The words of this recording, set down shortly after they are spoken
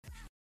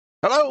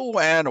Hello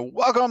and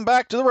welcome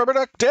back to the Rubber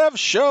Duck Dev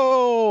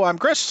Show. I'm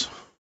Chris,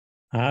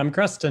 I'm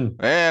Creston.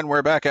 and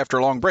we're back after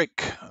a long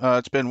break.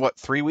 It's been, what,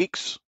 3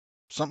 weeks?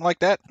 Something like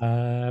that?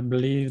 I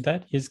believe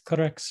that is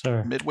correct,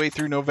 sir. Midway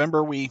through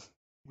November, we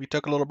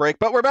took a little break,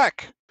 but we're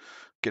back.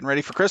 Getting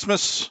ready for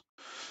Christmas.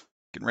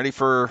 Getting ready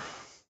for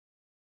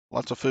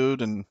lots of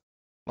food and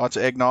lots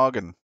of eggnog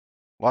and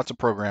lots of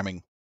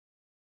programming.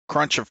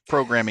 Crunch of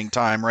programming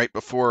time right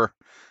before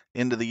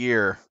end of the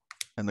year,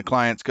 and the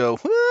clients go,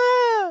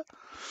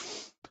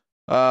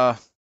 "Ah!"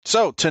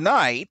 So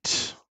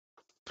tonight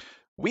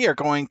we are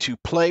going to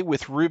play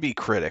with Ruby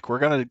Critic. We're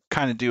going to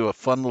kind of do a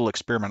fun little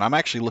experiment. I'm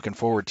actually looking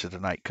forward to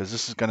tonight because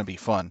this is going to be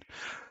fun.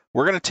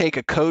 We're going to take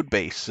a code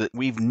base that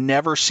we've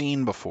never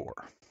seen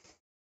before,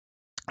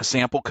 a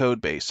sample code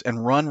base,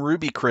 and run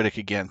Ruby Critic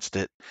against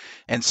it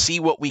and see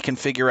what we can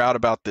figure out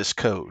about this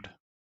code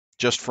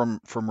just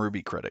from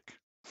Ruby Critic.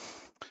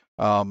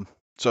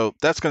 So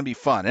that's going to be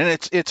fun, and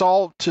it's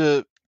all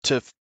to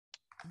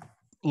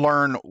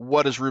learn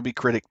what does Ruby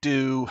Critic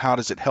do, how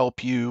does it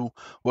help you,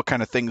 what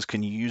kind of things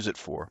can you use it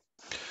for.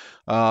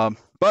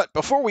 But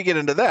before we get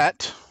into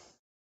that,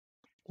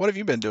 what have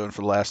you been doing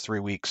for the last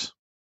 3 weeks?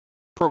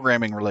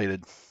 Programming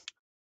related.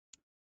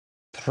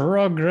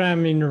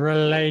 Programming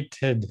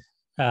related.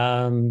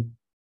 Dealt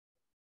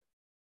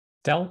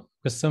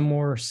with some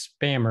more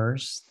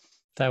spammers.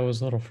 That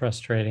was a little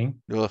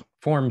frustrating. Ugh.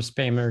 Form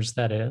spammers,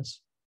 that is.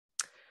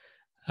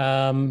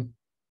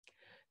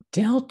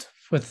 Dealt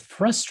with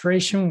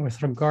frustration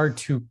with regard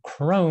to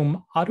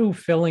Chrome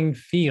autofilling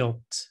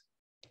fields.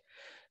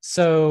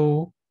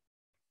 So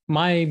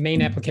my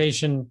main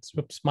application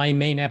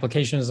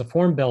is a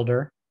form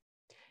builder,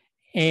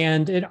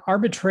 and it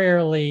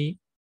arbitrarily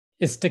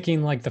is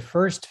sticking like the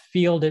first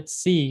field it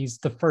sees,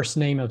 the first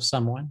name of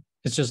someone.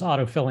 It's just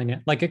autofilling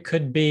it. Like it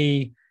could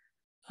be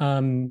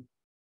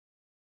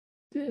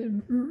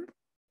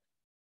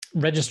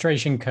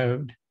registration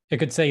code. It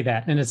could say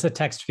that, and it's a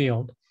text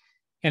field,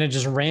 and it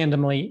just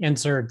randomly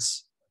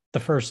inserts the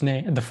first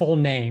name, the full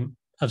name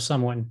of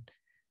someone,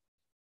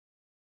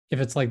 if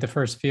it's like the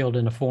first field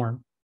in a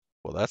form.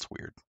 Well, that's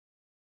weird.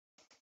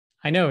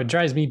 I know, it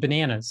drives me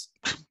bananas.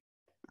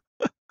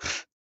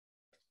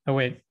 Oh,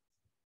 wait.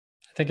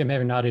 I think I'm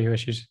having audio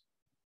issues.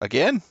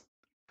 Again?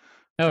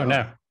 Oh,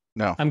 no.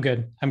 No. I'm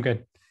good.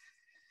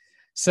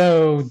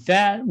 So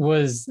that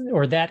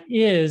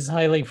is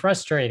highly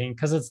frustrating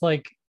because it's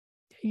like,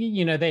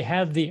 they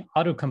have the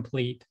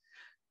autocomplete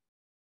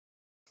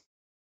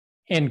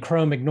and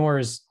Chrome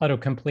ignores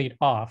autocomplete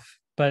off.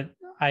 But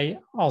I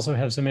also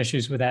have some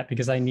issues with that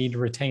because I need to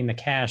retain the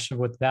cache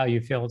with value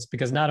fields,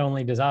 because not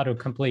only does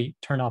autocomplete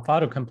turn off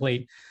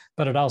autocomplete,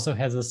 but it also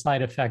has the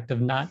side effect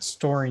of not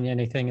storing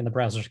anything in the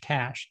browser's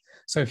cache.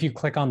 So if you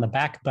click on the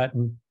back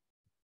button,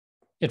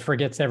 it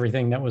forgets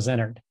everything that was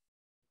entered.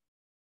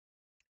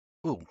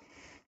 Ooh.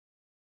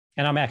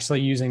 And I'm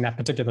actually using that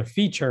particular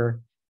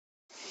feature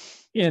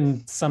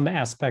in some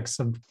aspects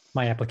of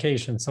my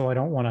application, so I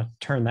don't want to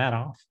turn that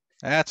off.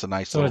 That's a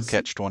nice little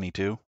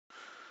catch-22.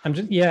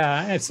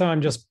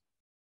 I'm just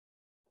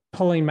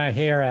pulling my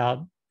hair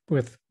out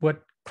with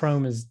what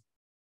Chrome is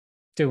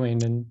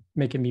doing and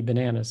making me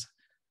bananas.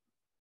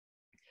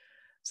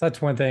 So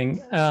that's one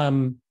thing.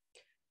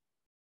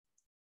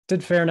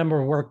 Did a fair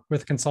number of work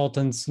with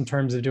consultants in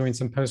terms of doing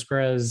some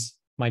Postgres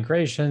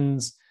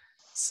migrations,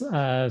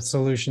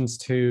 solutions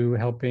to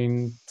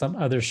helping some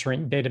other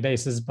shrink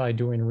databases by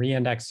doing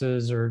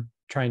reindexes or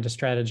trying to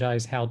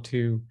strategize how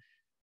to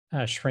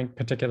shrink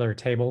particular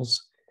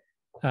tables.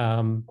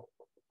 And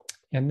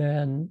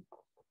then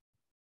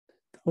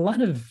a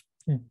lot of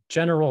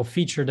general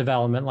feature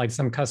development, like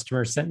some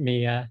customers sent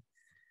me,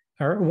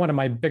 or one of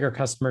my bigger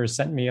customers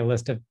sent me a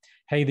list of,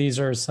 hey, these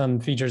are some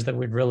features that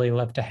we'd really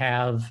love to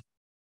have,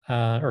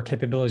 or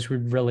capabilities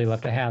we'd really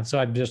love to have. So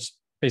I've just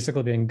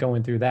basically been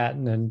going through that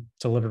and then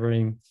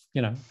delivering,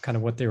 kind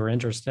of what they were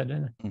interested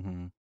in.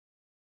 Mm-hmm.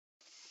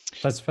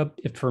 That's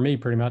it for me,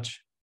 pretty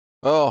much.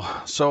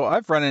 Oh, so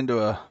I've run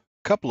into a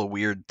couple of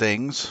weird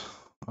things.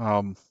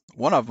 One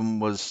of them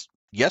was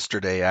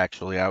yesterday,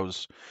 actually. I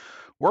was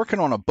working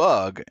on a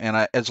bug,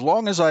 and as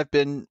long as I've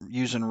been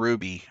using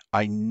Ruby,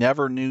 I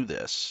never knew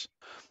this.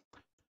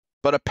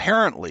 But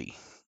apparently,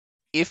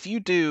 if you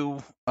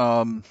do,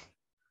 I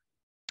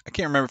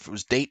can't remember if it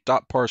was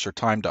date.parse or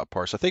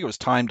time.parse. I think it was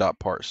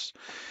time.parse.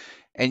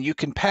 And you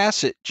can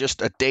pass it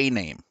just a day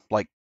name,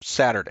 like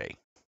Saturday,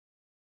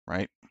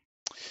 right?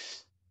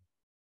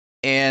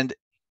 And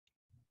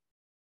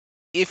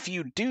if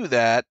you do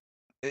that,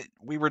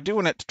 we were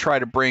doing it to try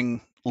to bring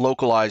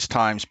localized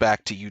times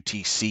back to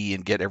UTC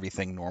and get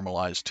everything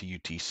normalized to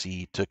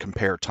UTC to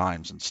compare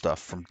times and stuff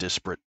from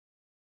disparate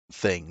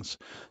things.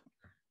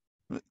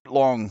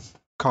 Long,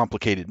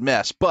 complicated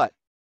mess. But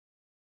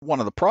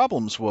one of the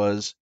problems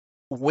was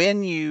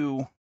when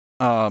you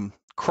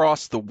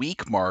cross the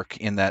week mark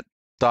in that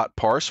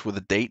 .parse with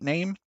a date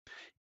name,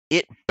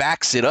 it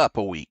backs it up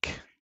a week.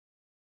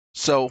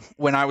 So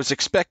when I was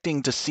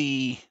expecting to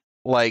see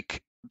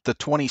like the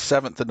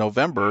 27th of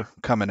November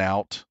coming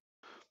out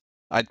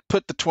I'd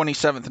put the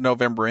 27th of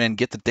November in,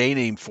 get the day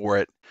name for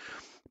it,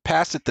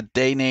 pass it the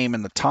day name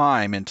and the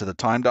time into the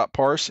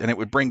time.parse, and it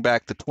would bring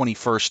back the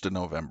 21st of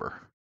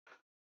November.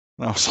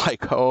 And I was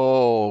like,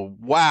 oh,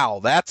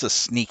 wow, that's a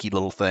sneaky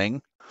little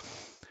thing.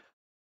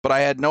 But I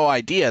had no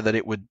idea that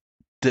it would,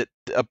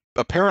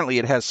 apparently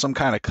it has some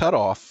kind of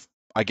cutoff.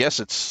 I guess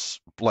it's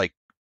like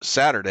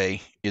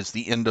Saturday is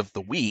the end of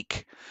the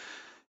week.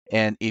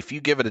 And if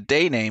you give it a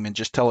day name and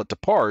just tell it to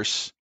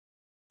parse,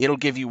 it'll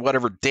give you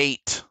whatever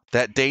date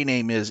that day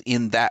name is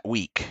in that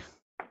week.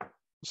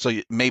 So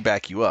it may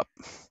back you up.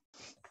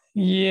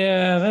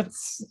 Yeah,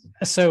 that's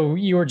so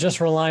you were just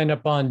relying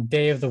upon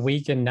day of the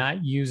week and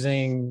not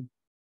using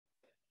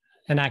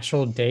an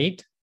actual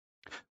date?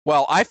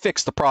 Well, I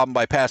fixed the problem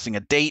by passing a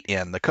date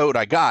in. The code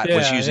I got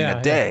was using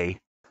a day.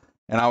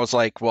 And I was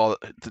like, well,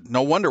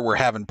 no wonder we're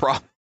having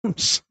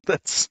problems.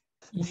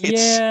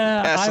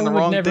 I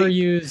would never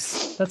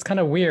use, that's kind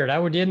of weird. I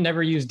would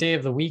never use day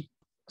of the week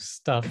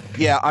stuff.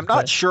 Yeah, I'm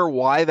not sure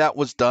why that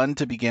was done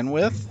to begin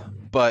with,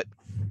 but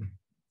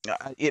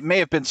it may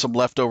have been some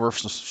leftover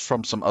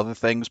from some other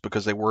things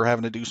because they were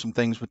having to do some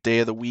things with day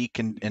of the week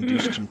and do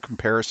some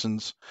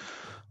comparisons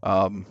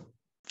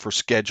for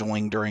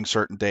scheduling during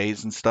certain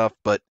days and stuff.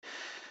 But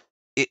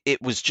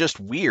it was just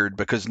weird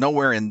because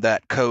nowhere in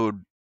that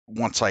code,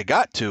 once I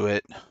got to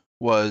it,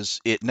 was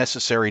it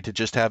necessary to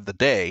just have the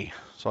day.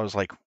 So I was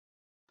like,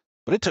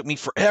 but it took me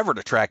forever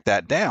to track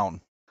that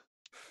down.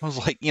 I was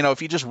like,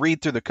 if you just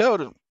read through the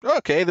code,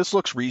 okay, this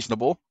looks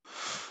reasonable.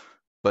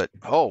 But,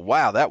 oh,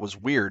 wow, that was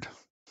weird.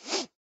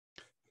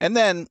 And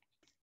then,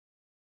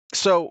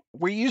 so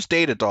we use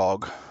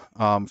Datadog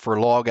for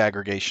log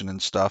aggregation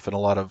and stuff, and a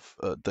lot of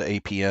the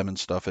APM and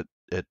stuff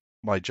at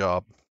my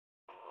job.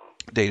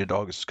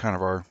 Datadog is kind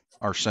of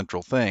our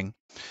central thing.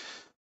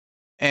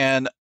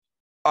 And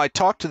I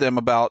talked to them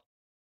about,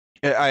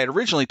 I had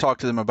originally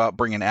talked to them about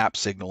bringing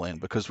AppSignal in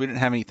because we didn't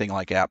have anything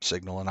like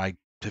AppSignal, and I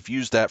have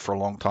used that for a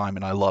long time,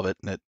 and I love it,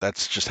 and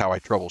that's just how I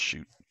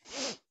troubleshoot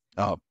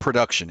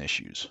production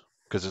issues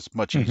because it's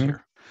much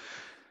easier.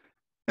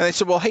 And they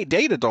said, well, hey,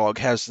 Datadog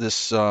has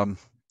this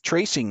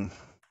tracing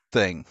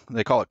thing.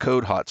 They call it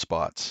code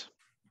hotspots.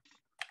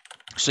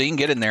 So you can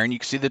get in there and you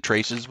can see the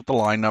traces with the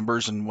line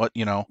numbers and what,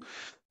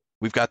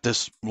 we've got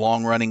this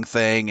long running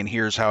thing and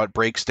here's how it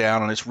breaks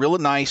down. And it's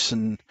really nice.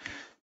 And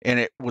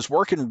it was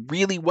working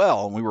really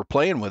well. And we were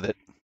playing with it.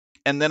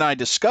 And then I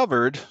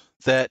discovered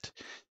that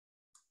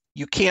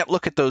you can't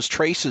look at those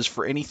traces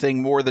for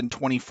anything more than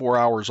 24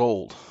 hours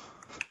old.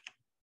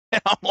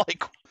 And I'm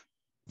like,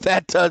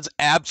 that does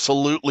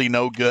absolutely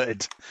no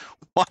good.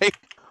 Why?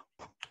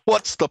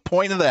 What's the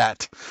point of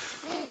that?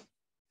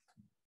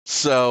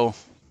 So,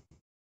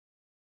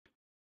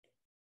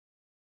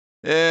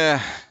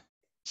 yeah.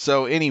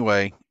 So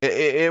anyway,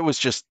 it was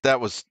just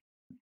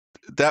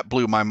that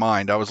blew my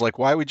mind. I was like,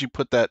 why would you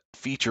put that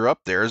feature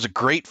up there? It's a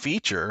great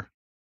feature,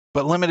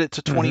 but limit it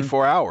to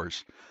 24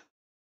 hours.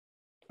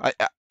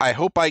 I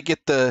hope I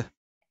get the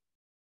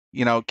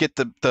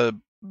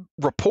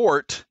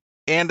report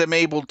and am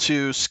able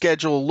to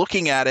schedule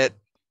looking at it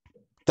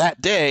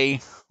that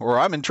day, or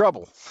I'm in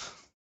trouble.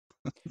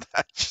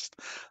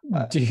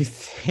 Do you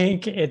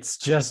think it's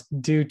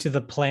just due to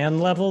the plan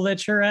level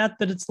that you're at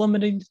that it's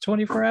limited to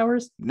 24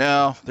 hours?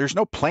 No, there's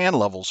no plan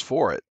levels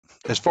for it,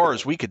 as far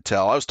as we could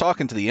tell. I was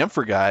talking to the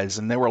Infra guys,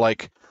 and they were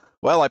like,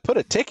 well, I put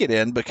a ticket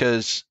in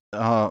because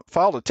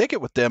filed a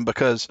ticket with them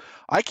because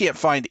I can't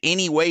find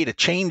any way to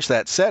change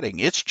that setting.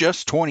 It's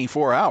just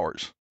 24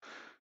 hours.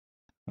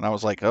 And I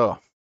was like, oh,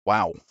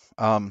 wow.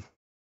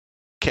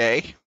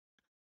 Okay.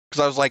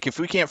 Because I was like, if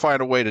we can't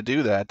find a way to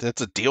do that,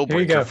 that's a deal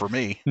breaker for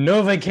me.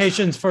 No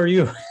vacations for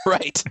you.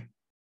 Right.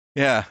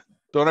 Yeah.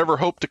 Don't ever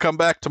hope to come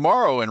back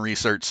tomorrow and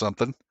research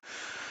something.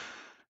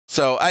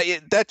 So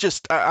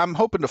I'm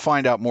hoping to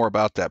find out more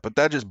about that, but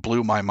that just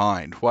blew my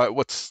mind. I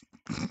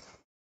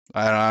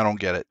don't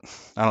get it.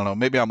 I don't know.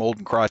 Maybe I'm old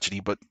and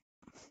crotchety, but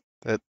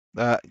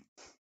I'm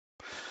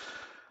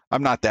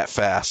not that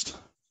fast.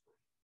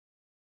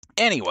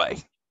 Anyway,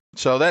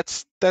 so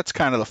that's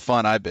kind of the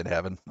fun I've been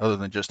having, other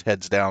than just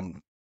heads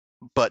down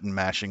button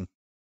mashing.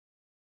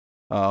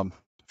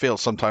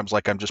 Feels sometimes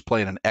like I'm just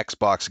playing an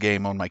Xbox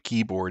game on my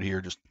keyboard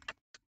here. Just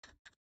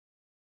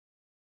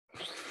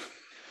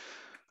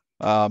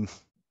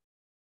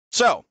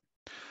so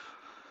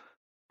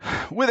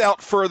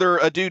without further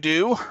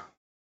ado,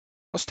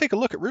 let's take a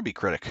look at Ruby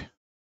Critic.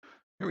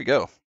 Here we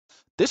go.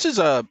 This is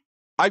I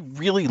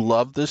really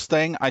love this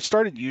thing. I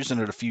started using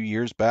it a few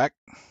years back,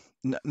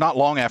 not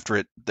long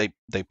after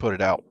they put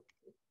it out.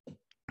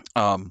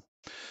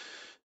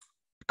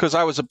 Because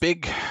I was a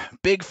big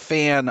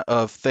fan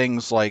of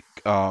things like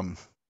CodeCov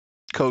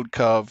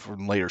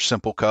and later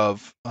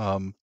SimpleCov,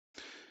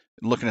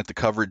 looking at the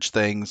coverage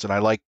things, and I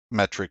like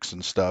metrics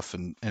and stuff,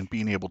 and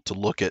being able to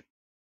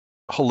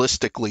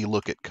holistically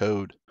look at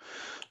code.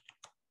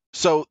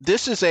 So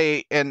this is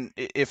and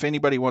if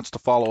anybody wants to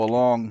follow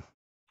along,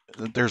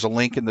 there's a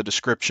link in the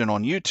description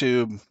on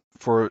YouTube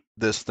for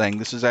this thing.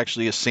 This is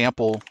actually a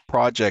sample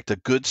project, a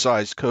good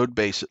sized code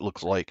base, it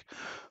looks like,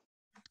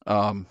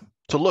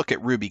 to look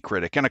at Ruby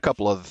Critic and a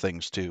couple other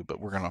things too, but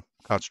we're going to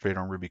concentrate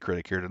on Ruby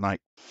Critic here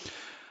tonight.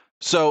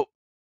 So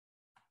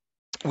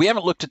we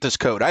haven't looked at this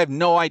code. I have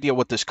no idea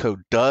what this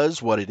code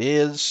does, what it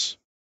is.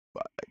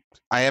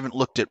 I haven't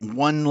looked at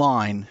one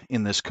line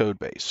in this code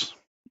base.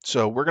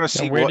 So we're going to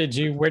see where did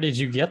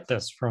you get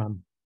this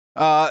from?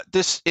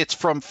 It's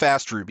from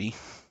Fast Ruby.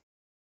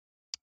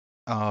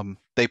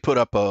 They put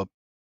up a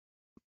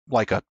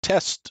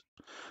test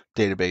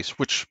database,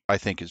 which I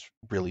think is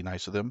really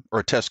nice of them, or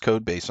a test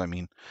code base, I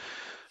mean,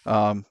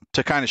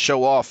 to kind of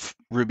show off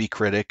Ruby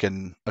Critic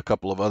and a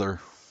couple of other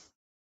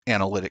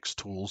analytics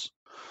tools.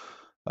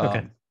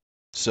 Okay.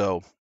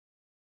 So,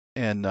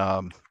 and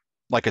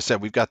like I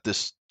said, we've got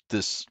this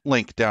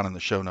link down in the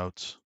show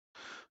notes,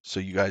 so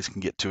you guys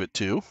can get to it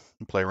too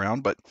and play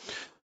around. But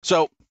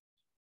so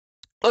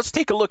let's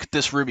take a look at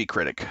this Ruby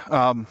Critic.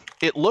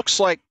 It looks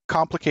like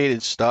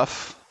complicated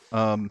stuff,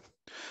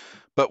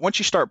 but once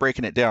you start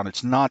breaking it down,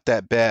 it's not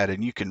that bad,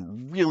 and you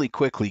can really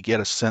quickly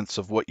get a sense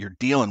of what you're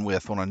dealing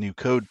with on a new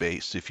code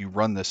base if you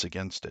run this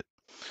against it.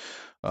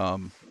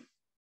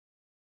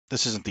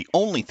 This isn't the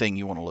only thing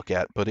you want to look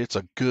at, but it's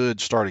a good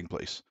starting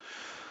place.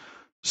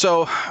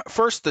 So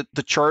first,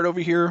 the chart over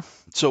here.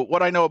 So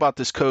what I know about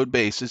this code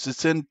base is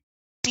it's in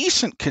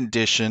decent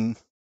condition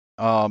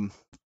from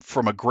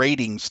a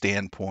grading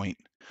standpoint.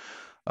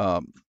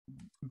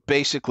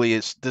 Basically,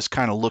 this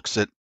kind of looks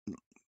at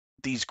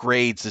these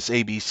grades, this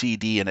A, B, C,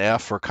 D, and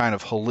F are kind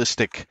of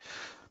holistic.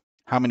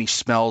 How many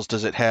smells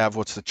does it have?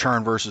 What's the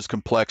churn versus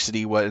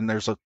complexity? And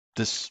there's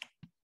this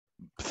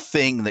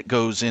thing that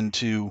goes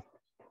into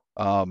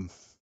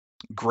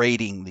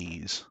grading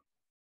these.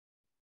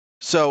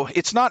 So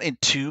it's not in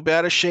too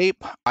bad a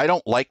shape. I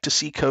don't like to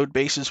see code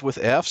bases with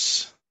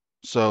Fs.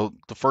 So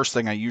the first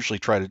thing I usually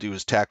try to do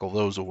is tackle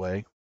those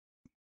away.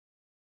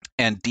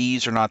 And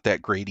Ds are not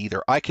that great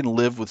either. I can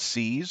live with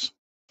Cs.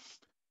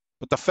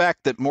 But the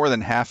fact that more than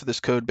half of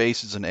this code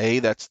base is an A,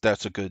 that's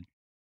a good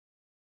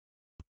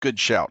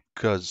shout,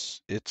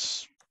 because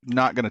it's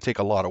not going to take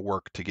a lot of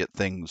work to get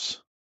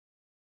things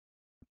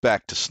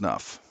back to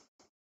snuff.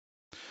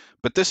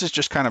 But this is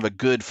just kind of a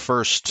good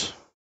first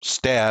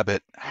stab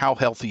at how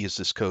healthy is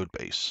this code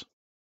base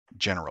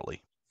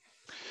generally.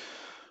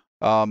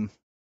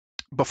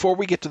 Before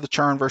we get to the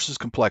churn versus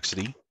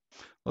complexity,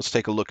 let's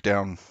take a look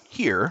down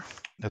here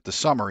at the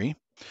summary.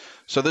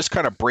 So this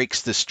kind of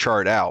breaks this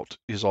chart out,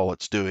 is all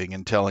it's doing,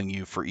 and telling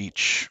you for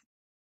each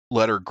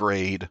letter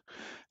grade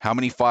how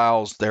many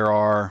files there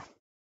are,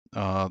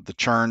 the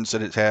churns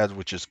that it has,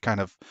 which is kind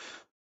of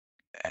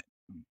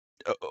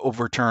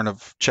overturn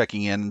of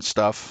checking in and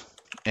stuff,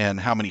 and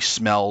how many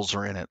smells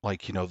are in it,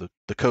 like, you know,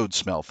 the code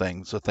smell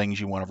things, the things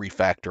you want to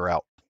refactor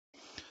out.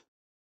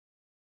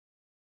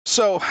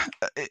 So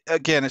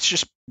again, it's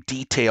just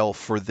detail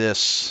for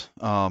this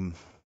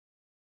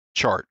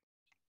chart.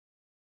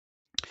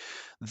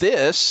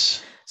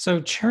 So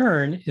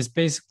churn is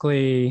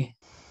basically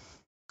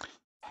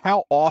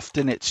how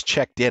often it's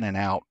checked in and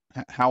out.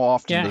 How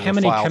often does how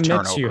many file commits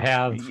turnover? you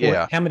have.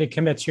 Yeah. How many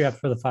commits you have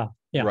for the file.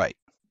 Yeah. Right.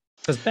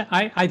 Because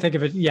I think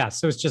of it, yeah.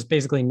 So it's just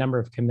basically number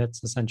of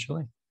commits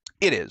essentially.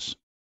 It is.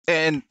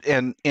 And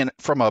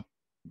from a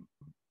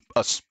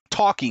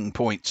talking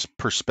points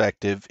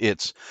perspective,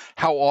 it's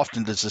how much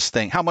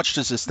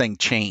does this thing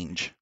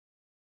change?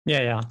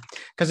 Yeah.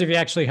 Because if you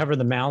actually hover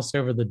the mouse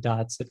over the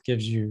dots,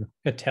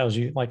 it tells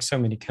you like so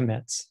many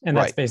commits, and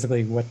that's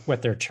basically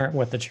what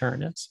the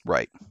churn is.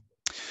 Right.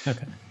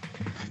 Okay.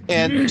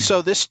 And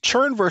so this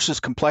churn versus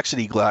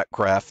complexity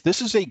graph,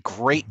 this is a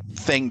great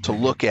thing to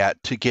look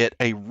at to get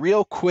a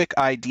real quick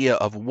idea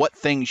of what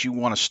things you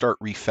want to start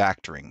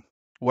refactoring.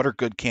 What are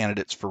good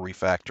candidates for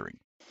refactoring?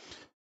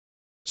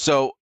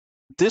 So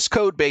this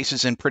code base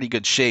is in pretty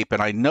good shape,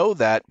 and I know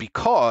that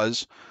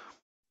because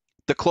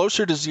the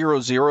closer to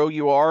 0,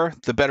 you are,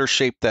 the better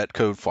shape that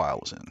code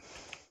file is in.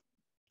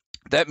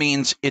 That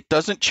means it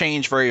doesn't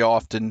change very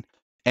often,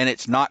 and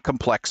it's not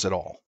complex at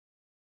all.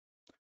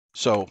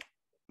 So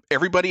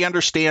everybody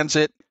understands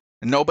it,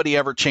 and nobody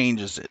ever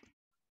changes it.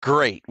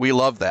 Great, we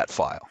love that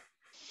file.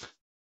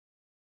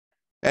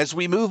 As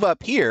we move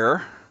up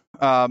here,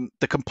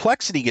 the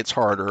complexity gets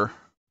harder,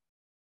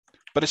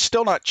 but it's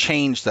still not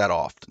changed that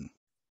often.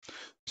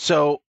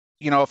 So,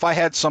 you know, if I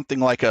had something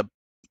like a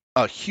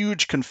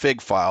huge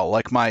config file,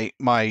 like my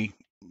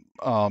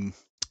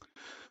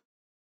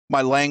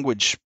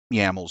language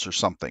YAMLs or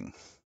something,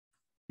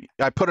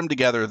 I put them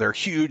together. They're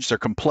huge, they're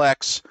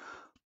complex,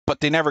 but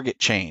they never get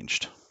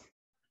changed.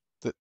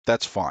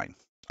 That's fine.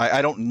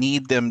 I don't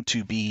need them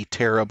to be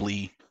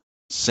terribly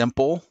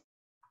simple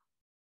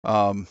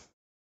from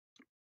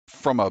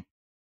a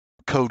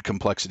code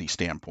complexity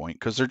standpoint,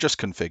 because they're just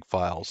config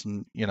files,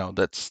 and you know,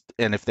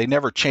 and if they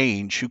never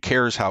change, who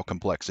cares how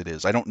complex it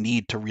is? I don't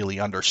need to really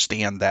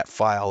understand that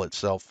file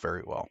itself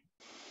very well.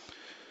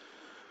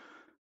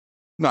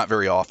 Not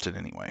very often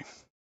anyway.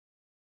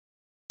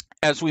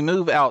 As we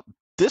move out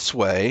this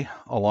way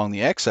along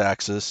the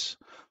x-axis,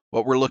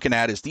 what we're looking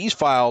at is these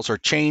files are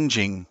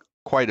changing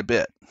quite a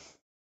bit.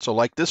 So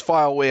like this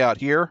file way out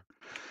here,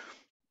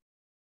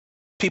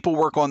 people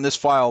work on this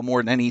file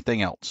more than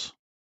anything else.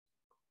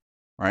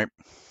 right?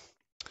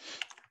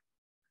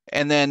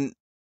 And then,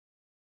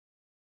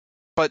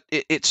 but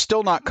it's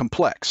still not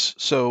complex.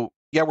 So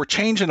yeah, we're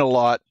changing a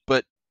lot,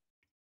 but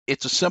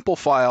it's a simple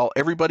file.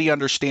 Everybody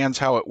understands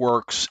how it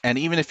works. And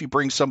even if you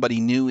bring somebody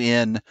new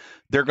in,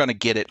 they're going to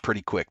get it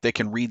pretty quick. They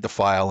can read the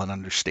file and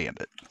understand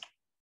it.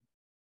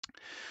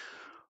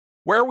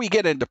 Where we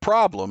get into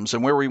problems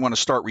and where we want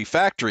to start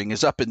refactoring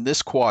is up in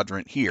this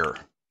quadrant here.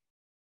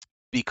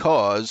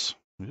 Because,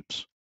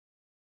 oops.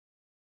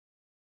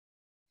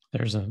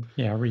 There's a,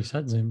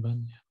 reset zoom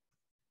button.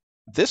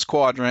 This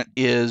quadrant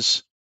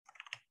is,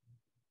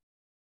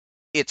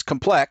 it's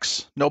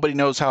complex. Nobody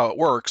knows how it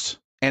works.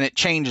 And it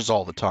changes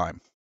all the time.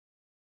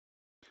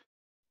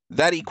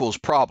 That equals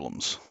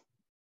problems.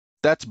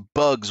 That's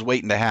bugs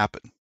waiting to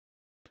happen.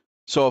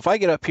 So if I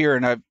get up here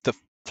and the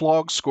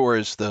flog score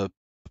is the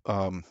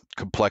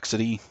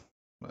complexity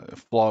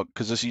flog,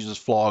 because this uses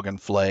flog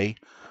and flay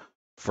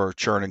for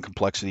churn and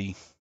complexity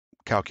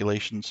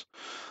calculations.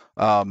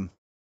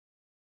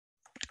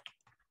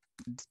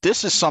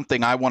 This is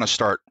something I want to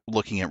start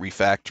looking at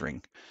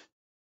refactoring.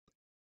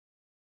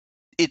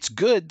 It's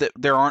good that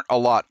there aren't a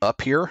lot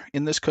up here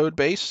in this code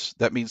base.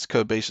 That means the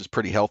code base is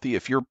pretty healthy.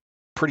 If you're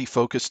pretty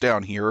focused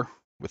down here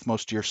with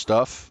most of your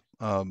stuff,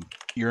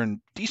 you're in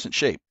decent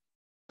shape.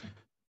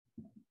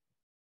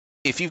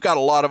 If you've got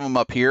a lot of them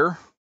up here,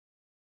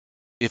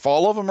 if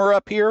all of them are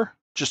up here,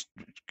 just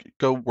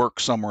go work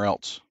somewhere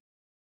else.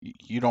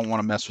 You don't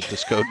want to mess with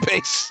this code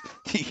base.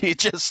 You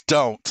just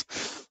don't.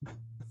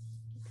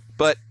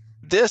 But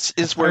this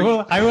is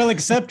where I will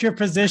accept your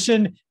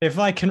position if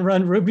I can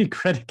run Ruby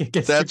Critic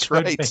against that's your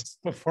code right. base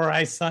before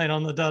I sign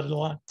on the dotted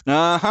line.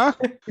 And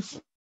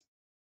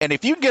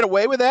if you can get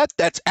away with that,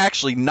 that's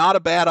actually not a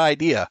bad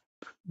idea.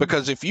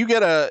 Because if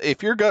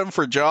you're going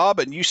for a job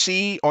and you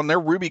see on their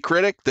Ruby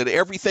Critic that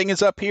everything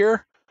is up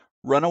here,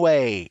 run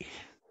away.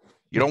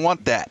 You don't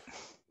want that.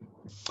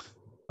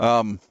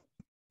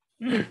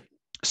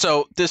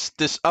 So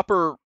this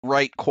upper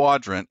right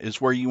quadrant is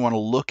where you want to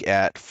look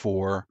at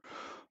for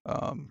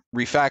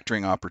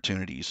refactoring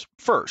opportunities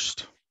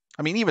first.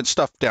 I mean, even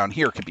stuff down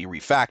here can be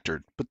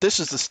refactored, but this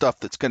is the stuff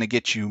that's going to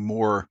get you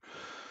more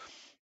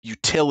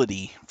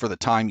utility for the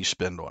time you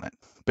spend on it.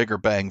 Bigger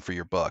bang for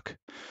your buck.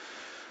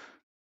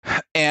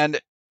 And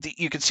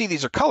you can see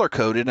these are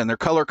color-coded, and they're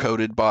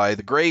color-coded by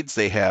the grades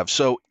they have.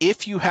 So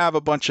if you have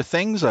a bunch of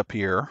things up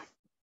here,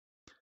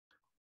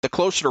 the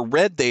closer to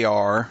red they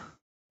are,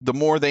 the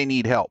more they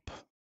need help.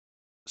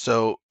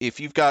 So if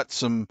you've got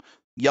some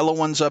yellow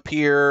ones up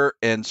here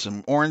and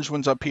some orange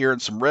ones up here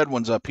and some red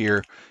ones up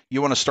here,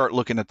 you want to start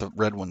looking at the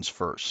red ones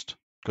first,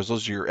 because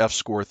those are your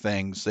F-score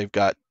things.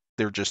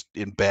 They're just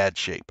in bad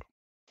shape.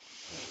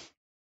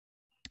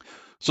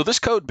 So this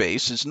code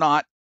base is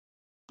not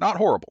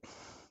horrible.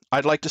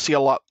 I'd like to see a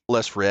lot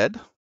less red,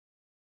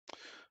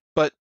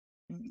 but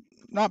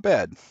not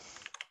bad.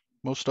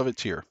 Most of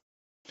it's here.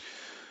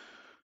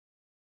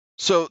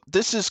 So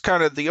this is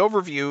kind of the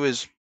overview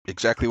is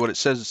exactly what it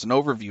says. It's an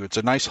overview. It's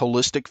a nice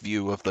holistic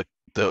view of the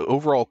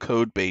overall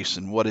code base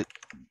and what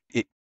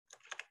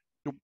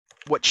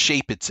what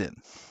shape it's in,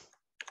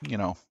 you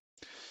know.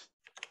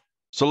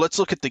 So let's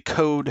look at the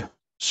code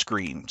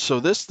screen. So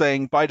this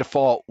thing by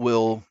default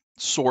will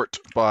sort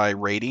by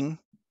rating,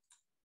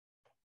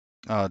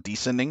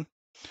 descending.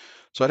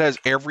 So it has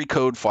every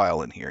code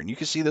file in here, and you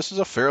can see this is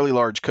a fairly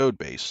large code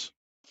base.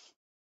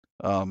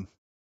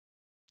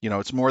 You know,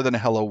 it's more than a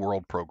Hello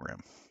World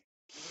program.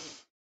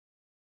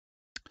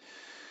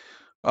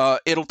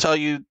 It'll tell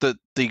you the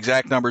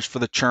exact numbers for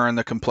the churn,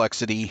 the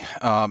complexity.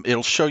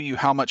 It'll show you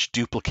how much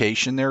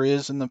duplication there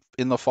is in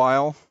the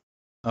file.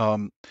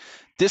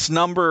 This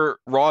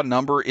raw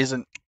number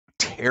isn't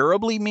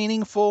terribly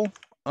meaningful,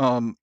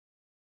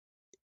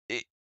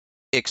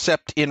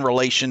 except in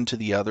relation to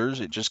the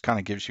others. It just kind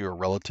of gives you a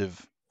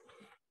relative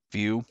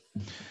view.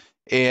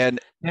 And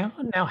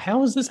now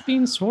how is this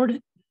being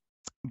sorted?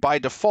 By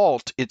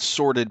default, it's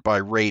sorted by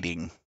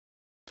rating.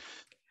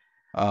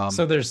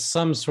 So there's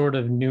some sort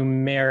of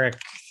numeric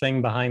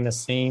thing behind the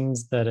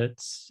scenes that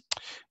it's.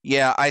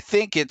 Yeah, I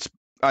think it's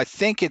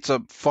a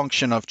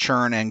function of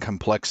churn and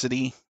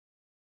complexity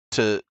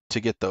to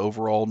get the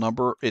overall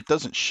number. It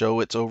doesn't show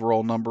its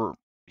overall number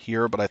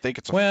here, but I think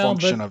it's a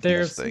function of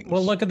these things.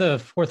 Well, look at the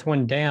fourth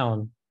one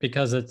down,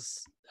 because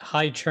it's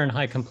high churn,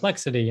 high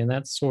complexity, and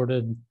that's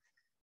sorted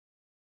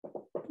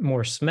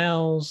more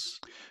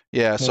smells.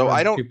 Yeah, so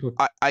I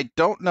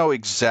don't know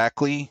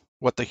exactly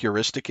what the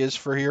heuristic is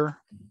for here.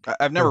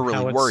 I've never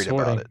really worried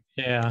about it.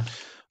 Yeah.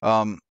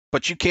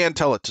 But you can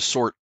tell it to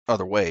sort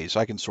other ways.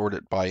 I can sort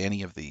it by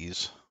any of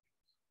these.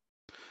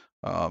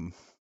 But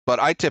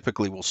I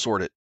typically will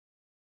sort it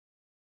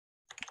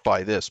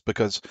by this,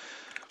 because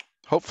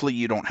hopefully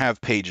you don't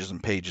have pages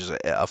and pages of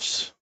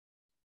Fs.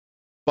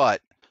 But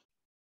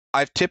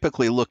I've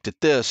typically looked at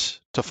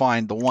this to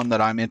find the one that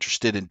I'm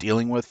interested in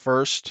dealing with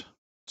first.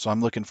 So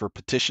I'm looking for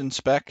petition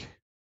spec.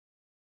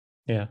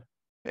 Yeah.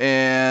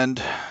 And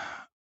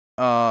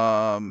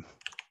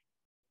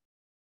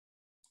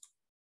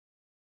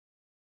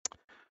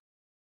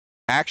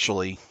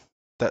actually,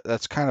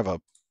 that's kind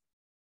of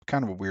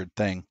kind of a weird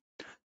thing.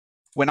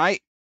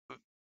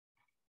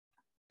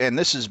 And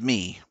this is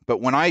me,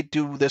 but when I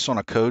do this on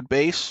a code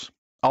base,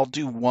 I'll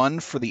do one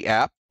for the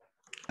app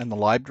and the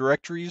lib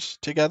directories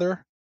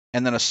together,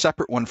 and then a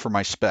separate one for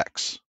my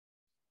specs.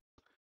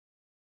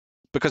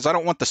 Because I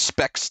don't want the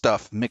spec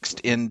stuff mixed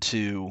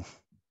into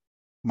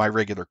my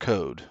regular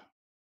code.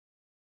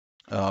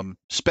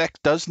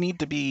 Spec does need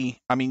to be,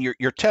 I mean,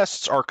 your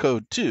tests are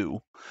code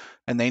too,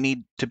 and they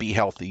need to be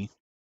healthy.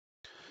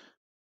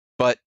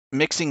 But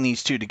mixing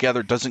these two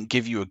together doesn't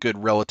give you a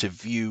good relative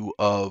view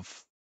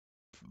of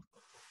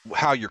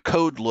how your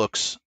code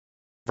looks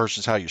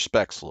versus how your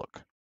specs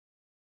look.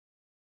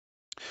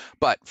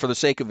 But for the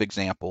sake of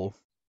example,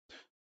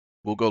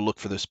 we'll go look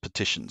for this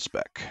petition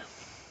spec.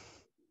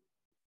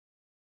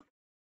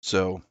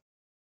 So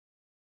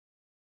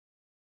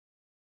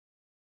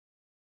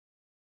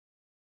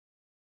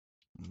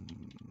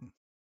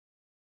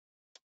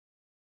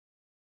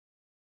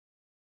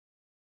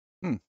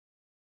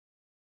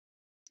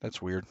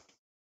that's weird.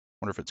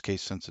 Wonder if it's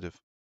case sensitive.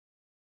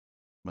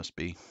 Must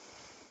be.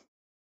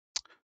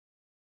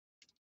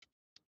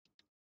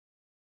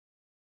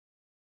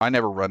 I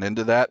never run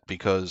into that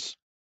because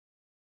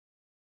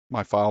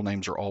my file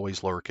names are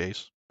always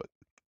lowercase. But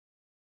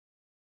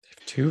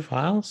 2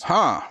 files?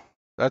 Huh.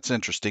 That's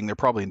interesting. They're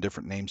probably in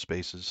different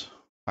namespaces,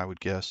 I would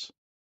guess.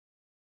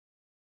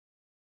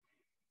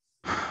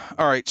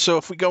 All right, so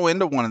if we go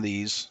into one of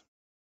these,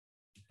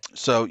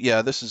 so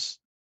yeah, this is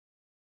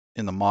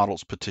in the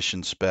models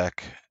petition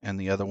spec, and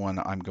the other one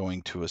I'm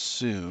going to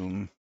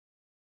assume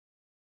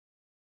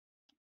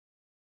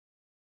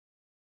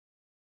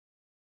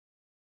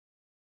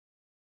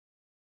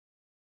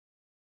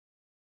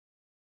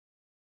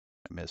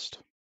I missed.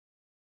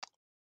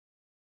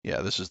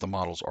 Yeah, this is the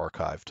models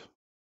archived.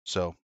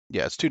 So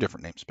yeah, it's 2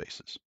 different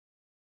namespaces,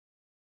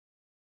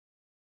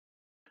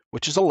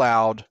 which is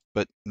allowed,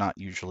 but not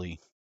usually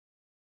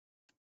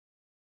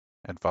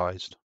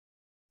advised.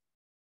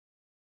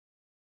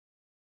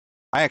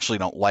 I actually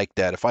don't like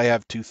that. If I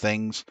have 2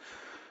 things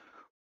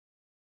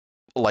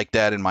like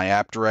that in my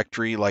app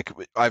directory, like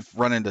I've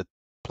run into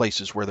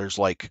places where there's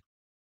like,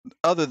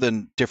 other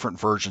than different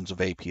versions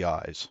of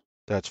APIs,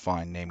 that's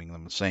fine naming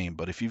them the same.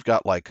 But if you've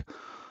got like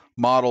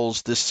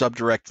models, this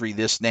subdirectory,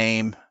 this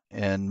name,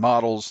 and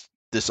models,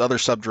 this other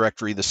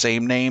subdirectory, the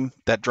same name,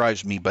 that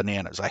drives me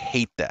bananas. I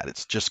hate that.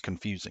 It's just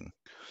confusing.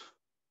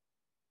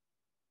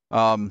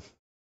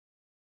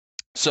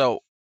 So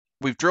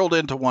we've drilled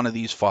into one of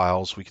these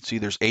files. We can see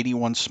there's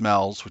 81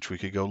 smells, which we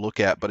could go look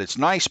at, but it's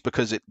nice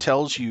because it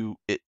tells you,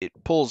 it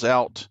pulls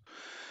out,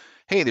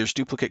 hey, there's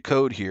duplicate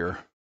code here.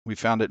 We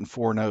found it in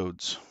 4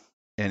 nodes,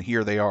 and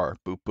here they are,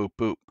 boop, boop,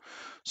 boop.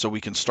 So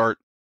we can start,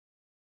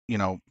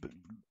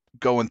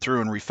 going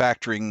through and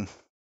refactoring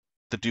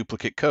the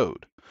duplicate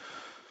code.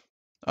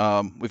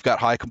 We've got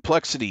high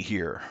complexity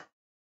here.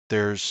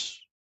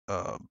 There's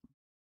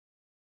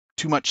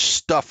too much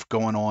stuff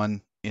going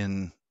on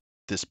in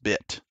this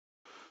bit.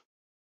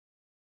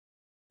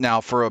 Now,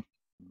 for a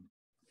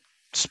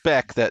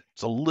spec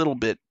that's a little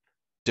bit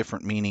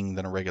different meaning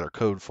than a regular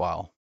code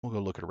file, we'll go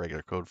look at a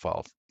regular code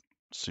file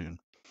soon.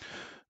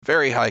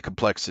 Very high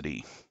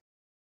complexity.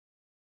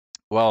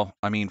 Well,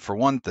 I mean, for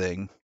one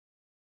thing,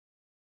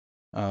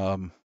 I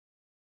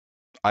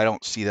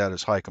don't see that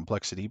as high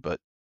complexity, but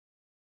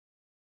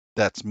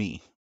that's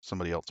me.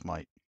 Somebody else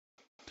might.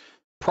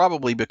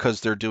 Probably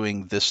because they're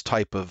doing this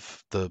type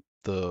of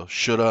the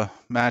shoulda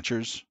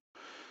matchers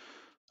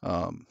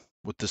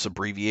with this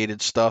abbreviated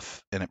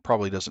stuff, and it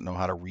probably doesn't know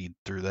how to read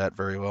through that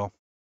very well,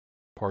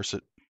 parse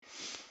it.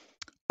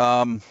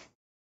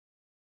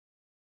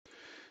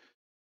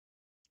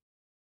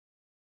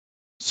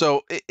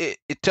 So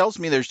it tells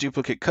me there's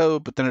duplicate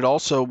code, but then it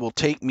also will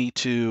take me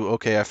to,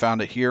 okay, I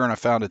found it here and I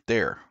found it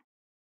there.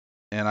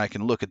 And I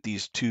can look at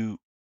these 2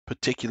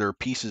 particular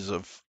pieces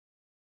of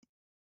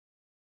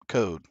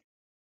code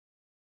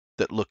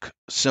that look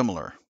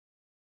similar.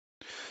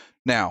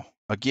 Now,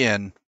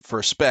 again, for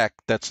a spec,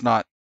 that's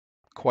not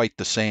quite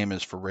the same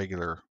as for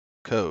regular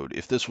code.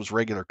 If this was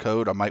regular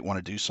code, I might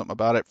want to do something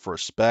about it. For a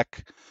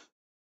spec,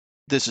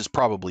 this is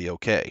probably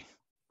okay.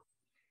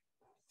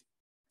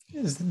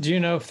 Do you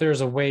know if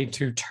there's a way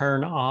to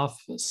turn off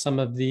some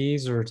of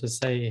these, or to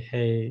say,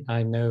 hey,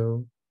 I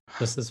know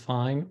this is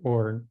fine,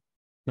 or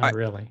not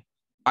really?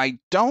 I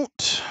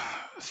don't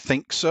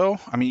think so.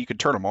 I mean, you could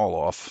turn them all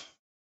off.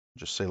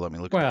 Just say, let me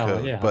look at the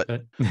code. Yeah,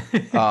 but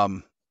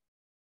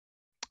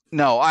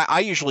no, I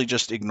usually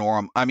just ignore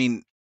them. I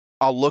mean,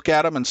 I'll look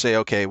at them and say,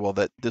 okay, well,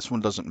 this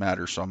one doesn't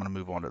matter, so I'm going to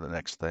move on to the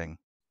next thing.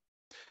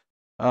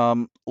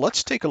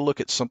 Let's take a look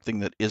at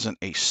something that isn't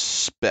a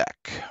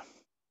spec.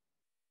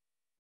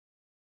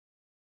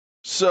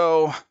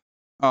 So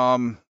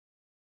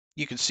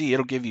you can see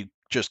it'll give you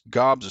just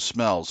gobs of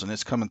smells, and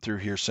it's coming through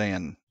here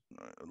saying,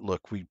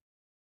 look, we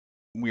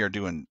are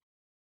doing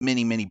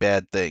many, many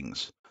bad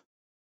things.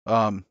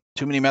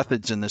 Too many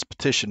methods in this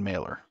petition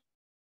mailer.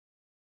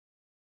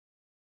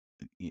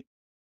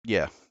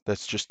 Yeah,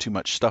 that's just too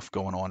much stuff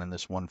going on in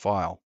this one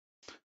file.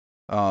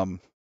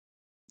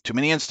 too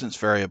many instance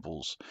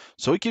variables.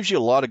 So it gives you a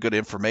lot of good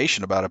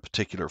information about a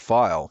particular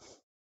file.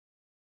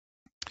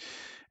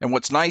 And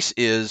what's nice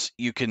is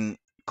you can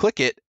click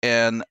it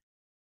and,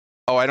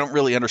 oh, I don't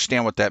really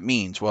understand what that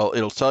means. Well,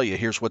 it'll tell you,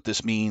 here's what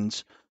this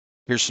means.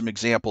 Here's some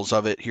examples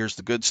of it. Here's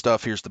the good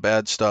stuff. Here's the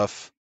bad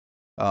stuff.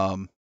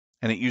 And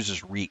it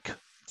uses Reek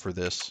for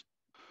this.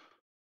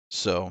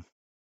 So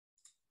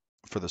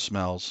for the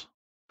smells.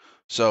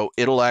 So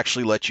it'll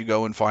actually let you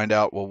go and find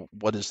out, well,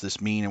 what does this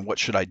mean and what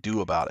should I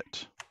do about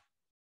it?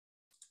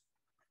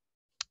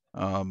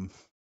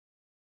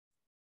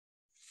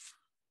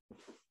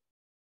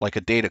 Like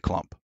a data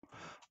clump.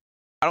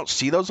 I don't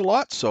see those a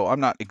lot, so I'm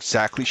not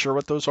exactly sure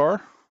what those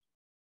are.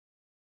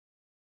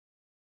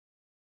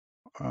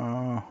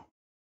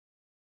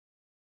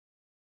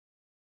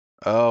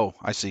 Oh,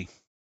 I see.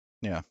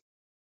 Yeah.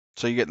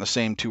 So you're getting the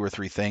same 2 or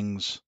 3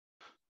 things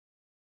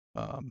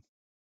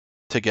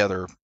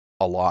together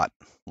a lot,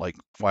 like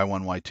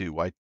Y1, Y2,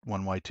 Y1,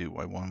 Y2,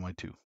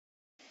 Y1,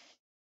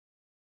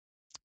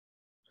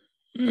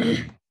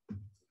 Y2.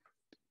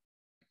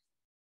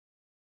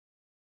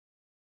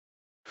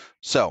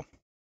 So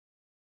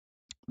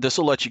this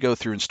will let you go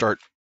through and start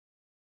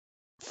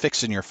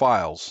fixing your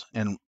files.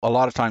 And a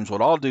lot of times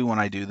what I'll do when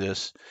I do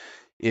this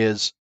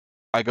is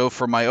I go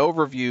for my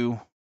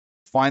overview,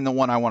 find the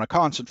one I want to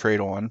concentrate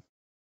on,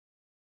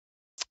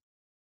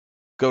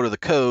 go to the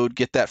code,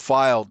 get that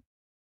file,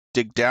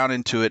 dig down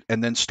into it,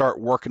 and then start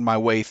working my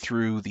way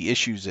through the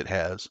issues it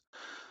has.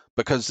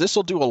 Because this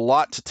will do a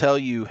lot to tell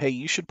you, hey,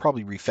 you should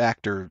probably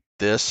refactor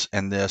this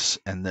and this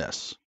and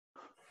this.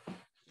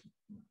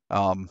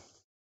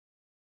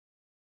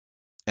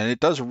 And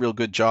it does a real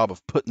good job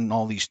of putting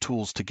all these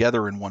tools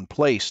together in one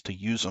place to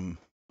use them.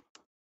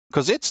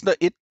 Because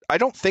I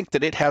don't think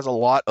that it has a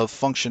lot of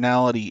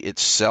functionality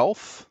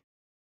itself.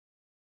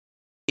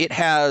 It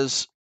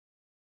has.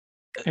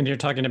 And you're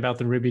talking about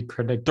the Ruby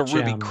Critic. The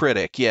gem. Ruby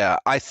Critic, yeah.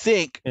 I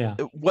think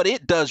what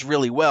it does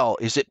really well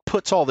is it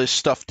puts all this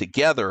stuff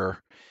together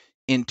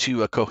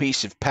into a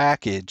cohesive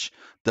package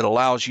that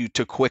allows you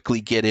to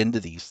quickly get into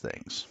these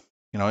things.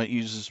 You know, it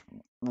uses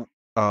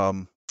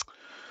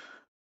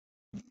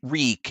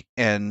Reek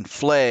and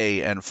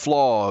Flay and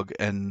Flog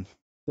and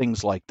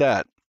things like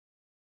that,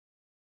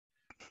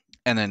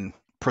 and then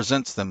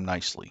presents them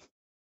nicely.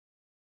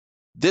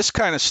 This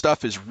kind of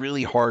stuff is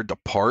really hard to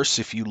parse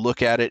if you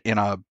look at it in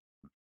a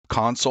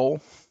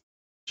console,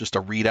 just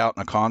a readout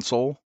in a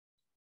console.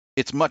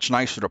 It's much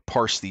nicer to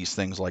parse these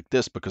things like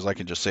this because I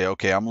can just say,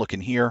 okay, I'm looking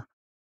here.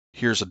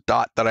 Here's a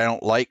dot that I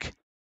don't like.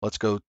 Let's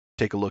go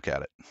take a look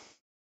at it.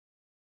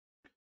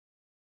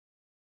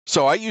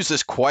 So I use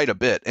this quite a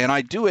bit, and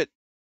I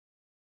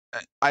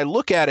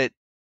look at it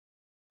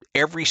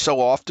every so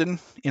often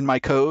in my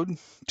code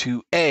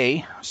to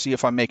A, see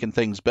if I'm making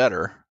things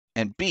better,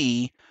 and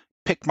B,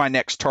 pick my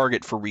next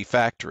target for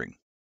refactoring.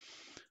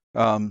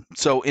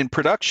 So in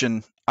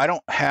production, I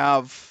don't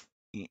have,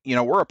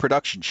 we're a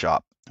production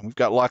shop, and we've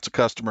got lots of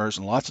customers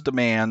and lots of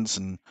demands,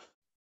 and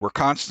we're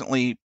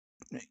constantly,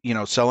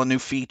 selling new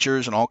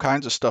features and all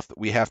kinds of stuff that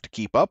we have to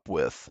keep up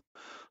with.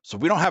 So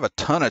we don't have a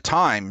ton of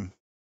time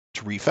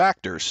to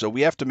refactor. So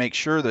we have to make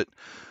sure that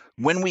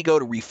when we go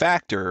to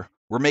refactor,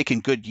 we're making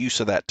good use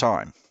of that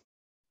time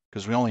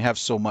because we only have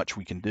so much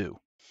we can do.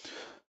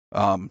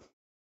 To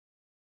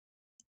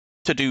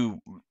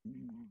do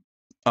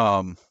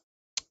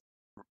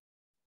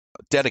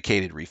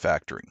dedicated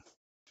refactoring,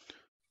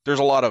 there's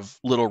a lot of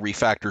little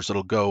refactors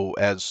that'll go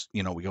as,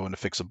 we go in to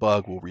fix a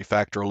bug, we'll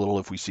refactor a little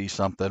if we see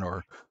something,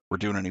 or we're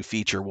doing a new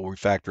feature, we'll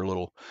refactor a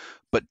little.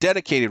 But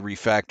dedicated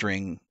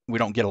refactoring, we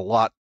don't get a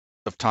lot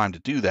of time to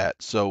do that.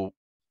 So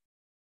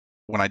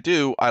when I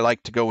do, I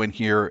like to go in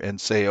here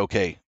and say,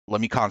 okay, let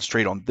me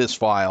concentrate on this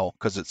file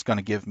because it's going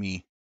to give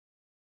me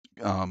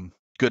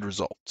good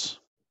results.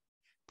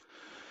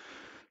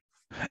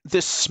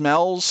 This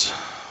smells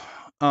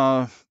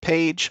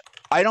page,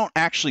 I don't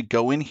actually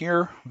go in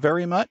here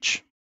very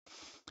much.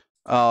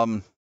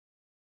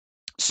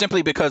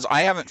 Simply because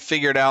I haven't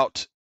figured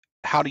out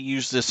how to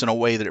use this in a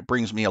way that it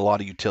brings me a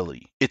lot of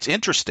utility. It's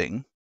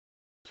interesting,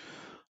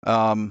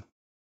 to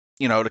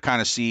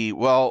kind of see,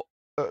 well,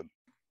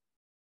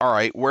 all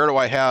right, where do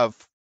I have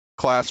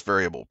class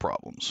variable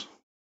problems?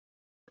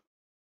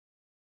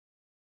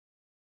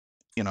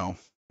 I don't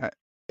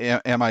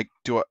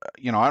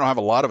have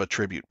a lot of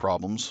attribute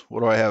problems.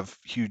 What do I have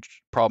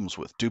huge problems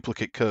with?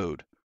 Duplicate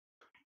code,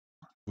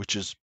 which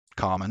is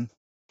common.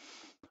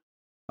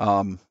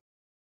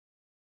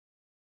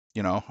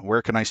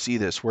 Where can I see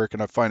this? Where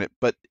can I find it?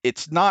 But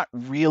it's not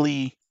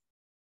really,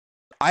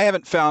 I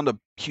haven't found a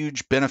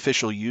huge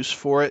beneficial use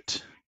for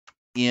it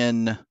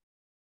in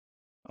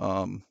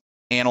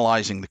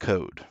analyzing the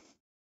code,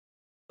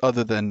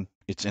 other than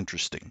it's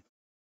interesting.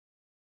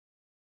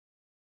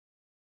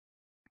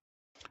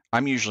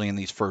 I'm usually in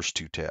these first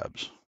 2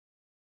 tabs.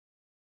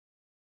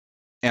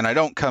 And I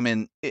don't come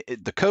in,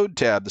 the code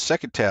tab, the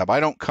second tab, I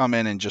don't come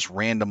in and just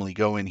randomly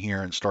go in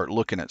here and start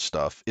looking at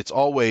stuff. It's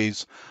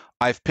always,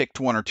 I've picked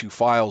 1 or 2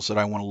 files that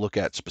I want to look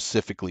at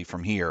specifically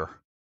from here.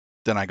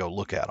 Then I go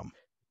look at them.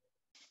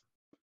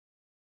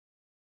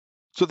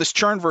 So this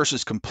churn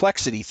versus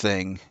complexity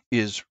thing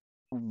is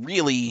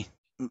really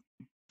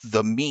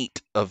the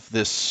meat of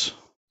this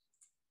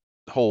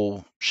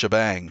whole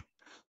shebang,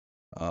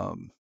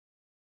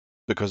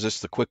 because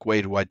it's the quick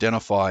way to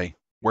identify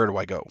where do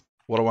I go,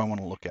 what do I want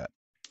to look at.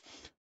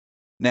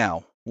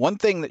 Now, one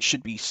thing that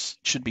should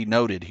be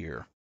noted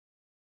here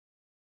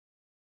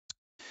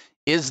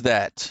is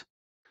that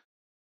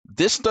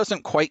this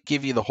doesn't quite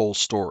give you the whole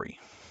story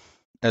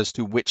as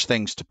to which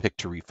things to pick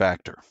to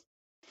refactor.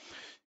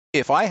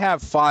 If I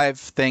have 5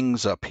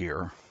 things up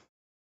here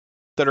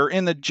that are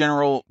in the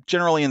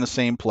generally in the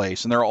same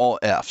place, and they're all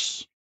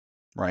Fs,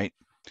 right?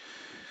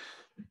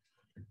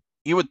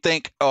 You would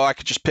think, oh, I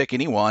could just pick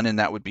any one and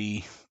that would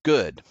be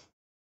good.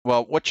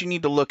 Well, what you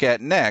need to look at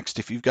next,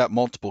 if you've got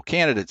multiple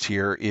candidates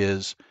here,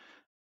 is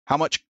how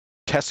much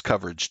test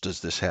coverage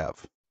does this have?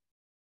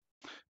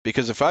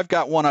 Because if I've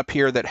got one up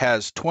here that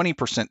has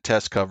 20%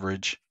 test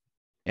coverage,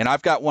 and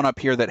I've got one up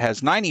here that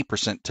has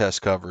 90%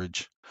 test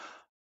coverage,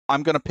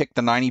 I'm going to pick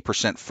the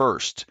 90%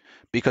 first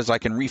because I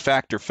can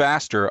refactor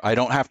faster. I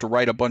don't have to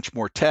write a bunch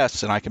more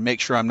tests, and I can make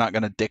sure I'm not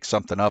going to dick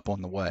something up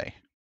on the way.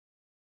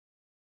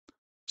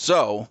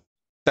 So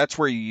that's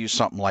where you use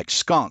something like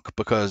Skunk,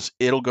 because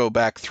it'll go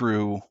back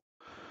through.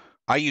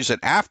 I use it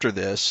after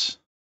this.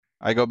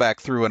 I go back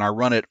through and I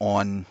run it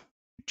on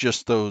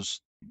just those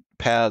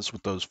paths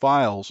with those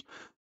files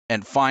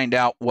and find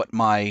out what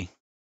my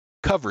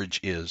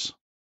coverage is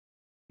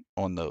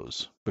on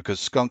those, because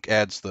Skunk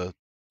adds the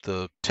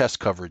test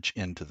coverage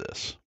into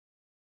this.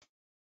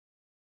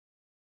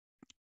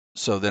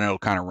 So then it'll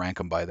kind of rank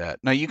them by that.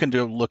 Now you can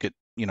look at,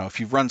 if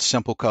you've run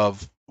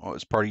SimpleCov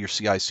as part of your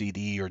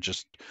CI/CD or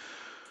just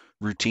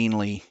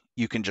routinely,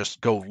 you can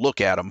just go look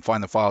at them,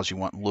 find the files you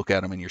want and look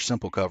at them in your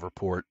SimpleCov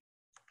report.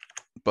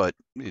 But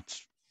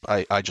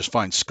I just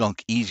find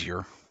Skunk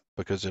easier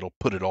because it'll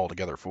put it all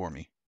together for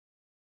me.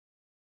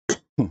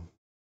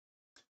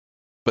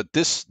 But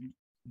this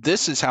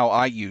is how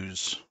I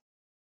use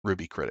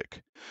Ruby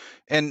Critic.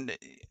 And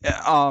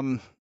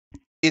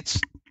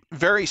it's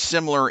very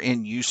similar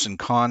in use and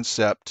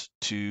concept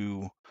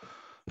to,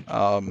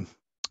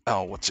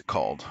 what's it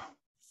called?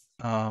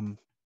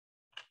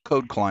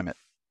 Code Climate.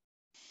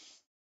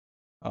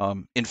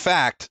 In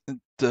fact,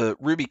 the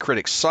Ruby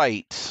Critic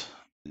site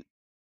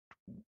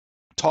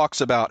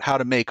talks about how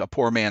to make a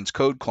poor man's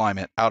Code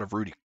Climate out of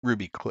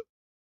Ruby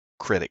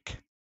Critic.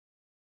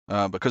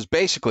 Because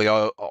basically,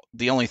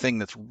 the only thing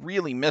that's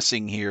really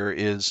missing here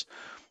is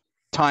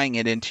tying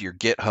it into your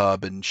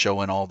GitHub and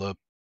showing all the,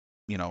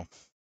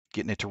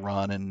 getting it to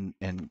run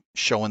and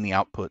showing the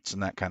outputs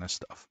and that kind of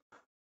stuff.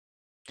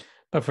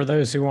 But for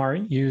those who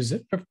aren't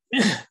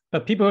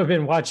but people who have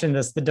been watching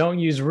this that don't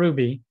use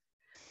Ruby,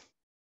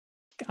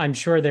 I'm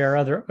sure there are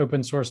other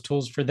open source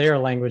tools for their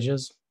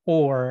languages,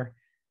 or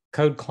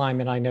Code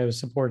Climate I know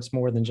supports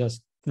more than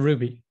just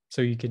Ruby.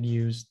 So you could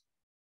use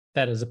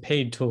that as a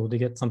paid tool to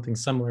get something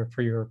similar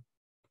for your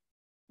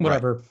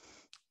whatever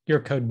your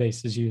code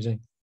base is using.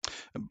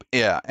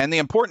 Yeah, and the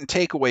important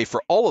takeaway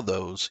for all of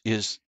those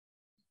is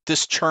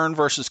this churn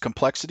versus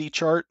complexity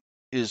chart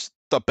is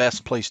the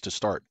best place to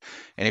start.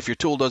 And if your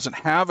tool doesn't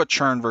have a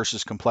churn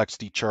versus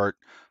complexity chart,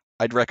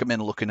 I'd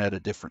recommend looking at a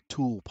different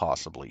tool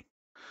possibly,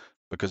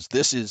 because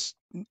this is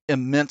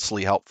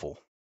immensely helpful.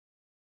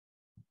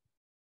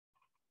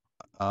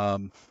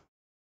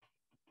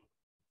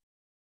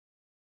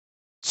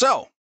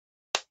 So,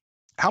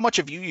 how much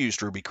have you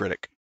used Ruby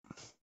Critic?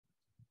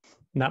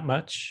 Not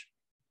much.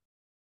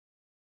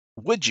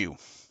 Would you?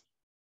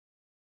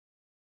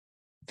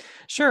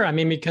 Sure. I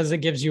mean, because it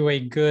gives you a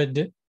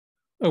good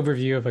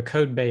overview of a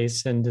code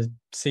base and to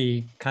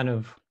see kind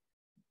of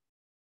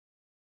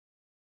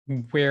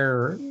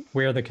where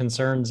the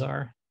concerns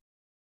are.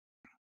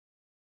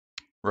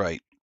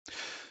 Right.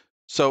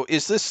 So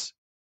is this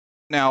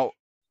now,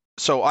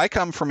 so I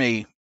come from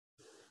a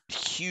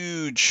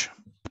huge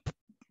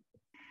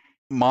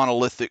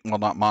monolithic, well,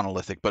 not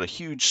monolithic, but a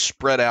huge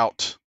spread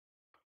out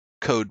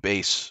code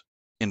base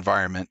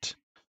environment,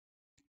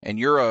 and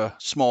you're a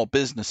small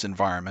business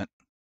environment.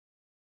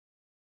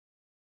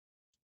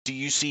 Do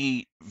you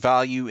see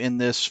value in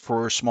this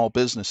for small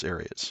business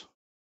areas?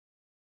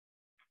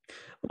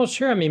 Well,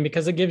 sure. I mean,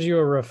 because it gives you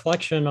a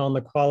reflection on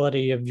the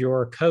quality of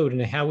your code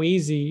and how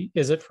easy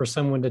is it for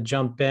someone to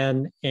jump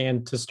in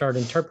and to start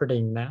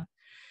interpreting that.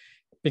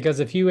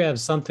 Because if you have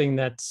something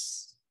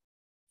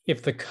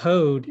if the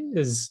code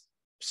is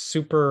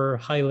super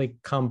highly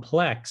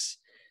complex,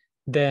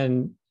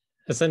 then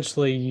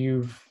essentially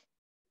you've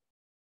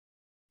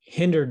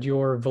hindered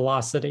your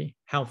velocity,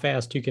 how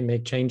fast you can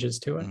make changes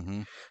to it.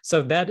 Mm-hmm.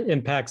 So that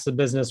impacts the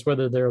business,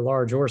 whether they're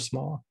large or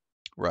small.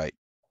 Right.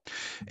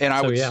 And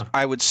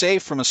I would say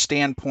from a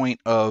standpoint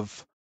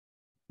of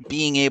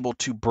being able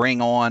to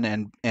bring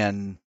on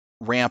and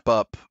ramp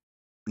up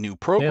new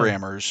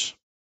programmers,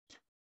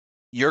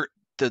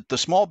 the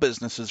small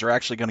businesses are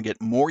actually going to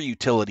get more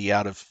utility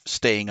out of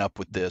staying up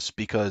with this,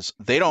 because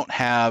they don't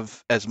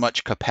have as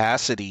much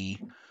capacity.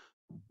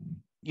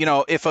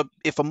 If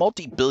a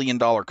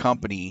multi-billion-dollar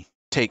company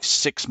takes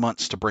 6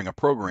 months to bring a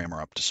programmer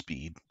up to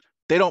speed,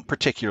 they don't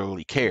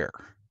particularly care.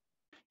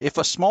 If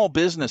a small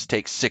business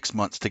takes 6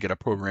 months to get a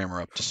programmer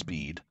up to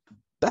speed,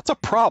 that's a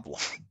problem.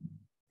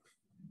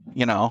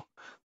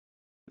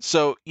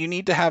 So you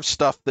need to have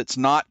stuff that's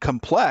not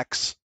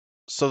complex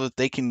so that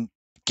they can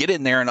get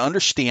in there and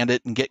understand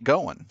it and get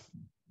going.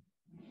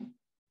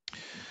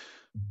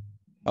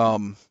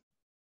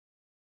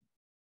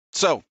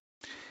 So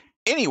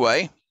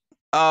anyway,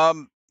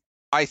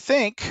 I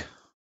think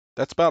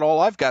that's about all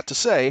I've got to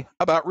say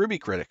about Ruby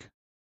Critic.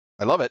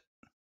 I love it.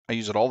 I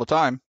use it all the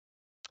time,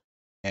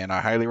 and I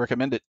highly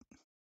recommend it.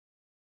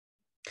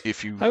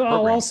 If you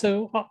I'll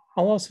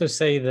also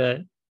say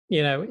that,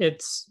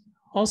 it's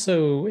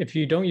also, if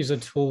you don't use a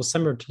tool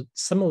similar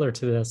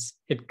to this,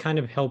 it kind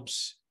of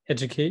helps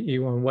educate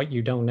you on what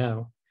you don't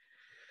know.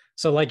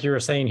 So like you were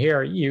saying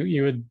here,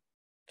 you would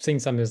seen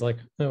something that's like,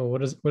 oh,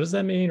 what does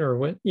that mean? Or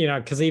what,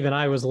 because even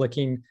I've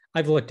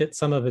looked at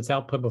some of its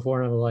output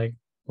before and I'm like,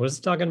 what is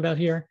it talking about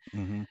here?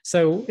 Mm-hmm.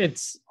 So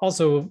it's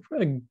also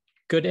a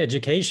good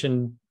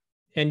education,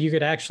 and you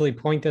could actually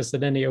point this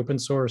at any open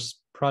source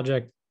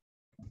project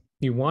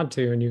you want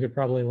to, and you could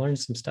probably learn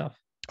some stuff.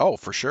 Oh,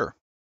 for sure.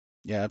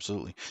 Yeah,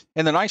 absolutely.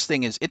 And the nice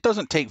thing is it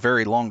doesn't take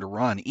very long to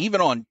run, even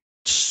on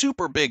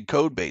super big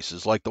code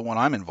bases like the one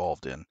I'm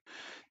involved in.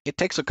 It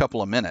takes a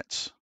couple of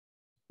minutes.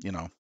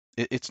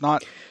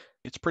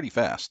 It's pretty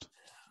fast.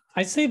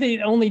 I say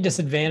the only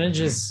disadvantage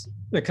is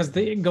because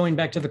going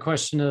back to the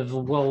question of,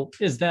 well,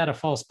 is that a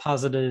false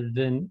positive?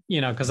 And,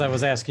 because I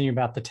was asking you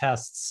about the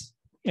tests,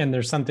 and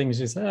there's some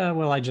things you say, oh,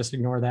 well, I just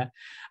ignore that.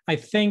 I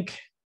think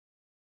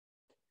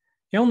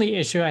the only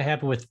issue I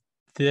have with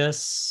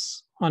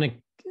this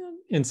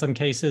in some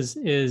cases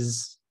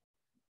is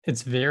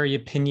it's very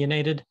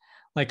opinionated.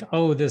 Like,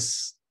 oh,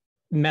 this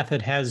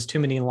method has too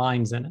many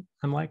lines in it.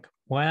 I'm like,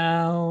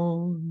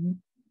 well,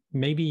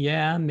 maybe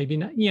yeah, maybe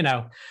not,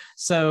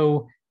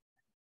 so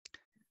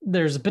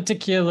there's a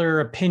particular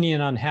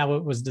opinion on how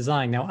it was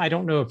designed. Now, I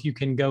don't know if you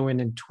can go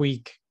in and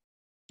tweak.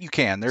 You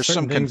can. There's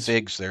some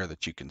configs there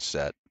that you can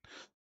set.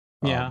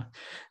 Yeah.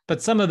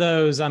 But some of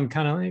those I'm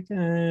kind of like,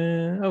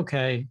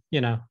 okay,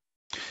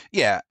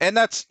 Yeah. And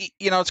that's,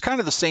 it's kind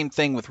of the same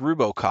thing with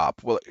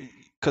RuboCop. Well,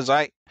 because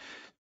a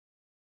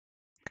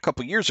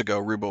couple years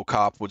ago,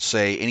 RuboCop would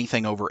say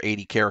anything over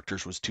 80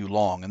 characters was too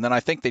long. And then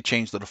I think they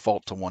changed the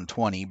default to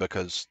 120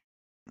 because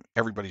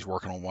everybody's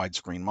working on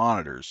widescreen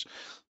monitors.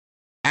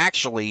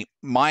 Actually,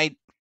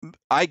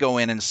 I go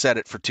in and set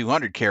it for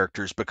 200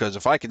 characters because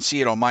if I can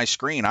see it on my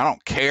screen, I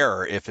don't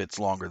care if it's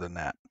longer than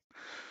that.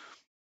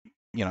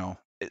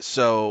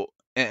 So,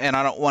 and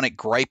I don't want it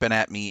griping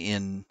at me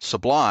in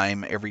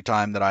Sublime every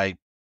time that I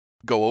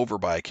go over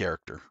by a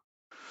character.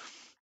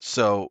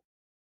 So,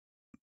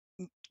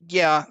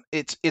 yeah,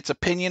 it's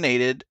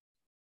opinionated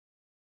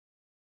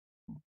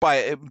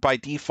by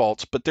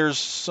defaults, but there's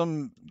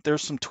some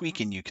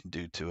tweaking you can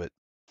do to it.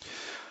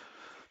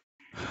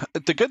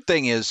 The good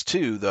thing is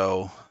too,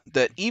 though,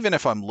 that even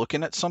if I'm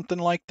looking at something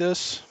like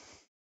this,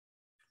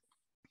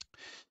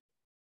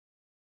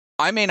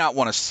 I may not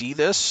want to see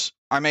this.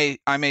 I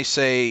may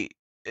say,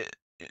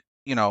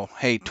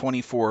 hey,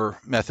 24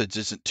 methods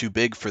isn't too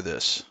big for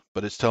this,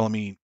 but it's telling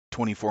me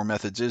 24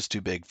 methods is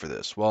too big for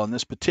this. Well, in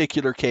this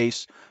particular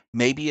case,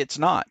 maybe it's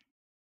not.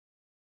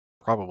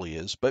 Probably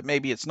is, but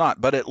maybe it's not.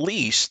 But at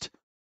least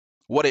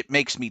what it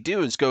makes me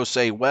do is go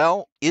say,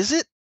 well, is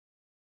it,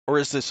 or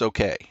is this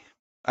okay?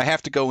 I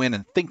have to go in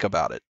and think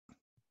about it.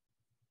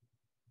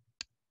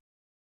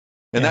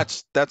 And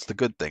that's the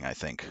good thing, I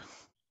think.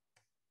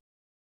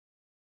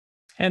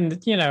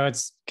 And,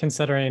 it's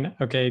considering,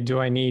 okay, do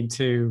I need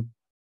to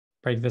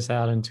break this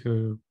out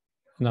into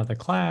another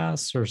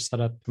class or set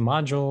up a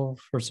module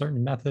for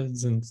certain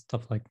methods and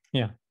stuff like,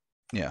 yeah.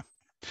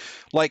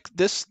 Like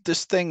this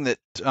thing that,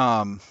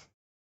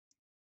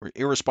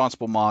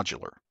 irresponsible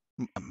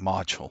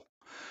module.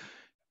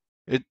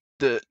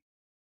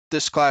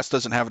 This class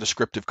doesn't have a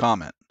descriptive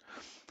comment.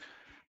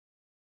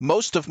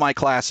 Most of my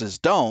classes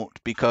don't,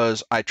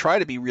 because I try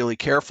to be really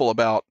careful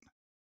about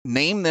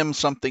name them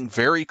something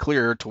very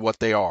clear to what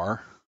they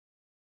are,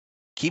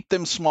 keep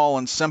them small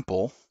and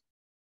simple,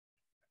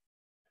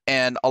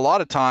 and a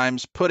lot of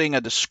times putting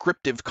a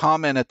descriptive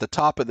comment at the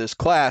top of this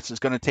class is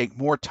going to take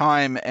more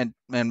time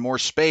and more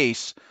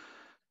space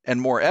and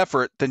more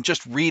effort than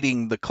just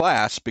reading the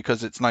class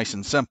because it's nice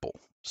and simple.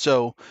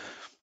 So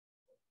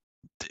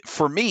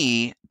for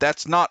me,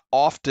 that's not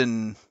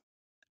often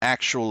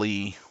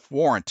actually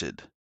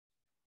warranted.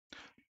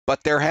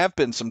 But there have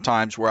been some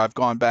times where I've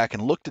gone back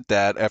and looked at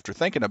that after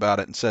thinking about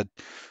it and said,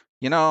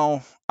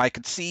 I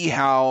could see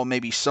how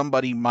maybe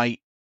somebody might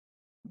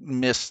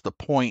miss the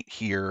point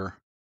here,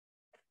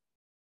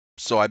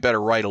 so I better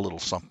write a little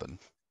something.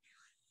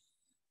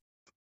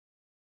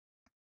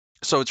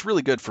 So it's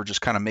really good for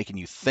just kind of making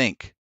you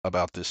think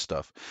about this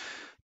stuff.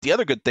 The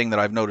other good thing that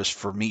I've noticed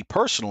for me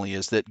personally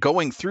is that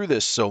going through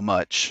this so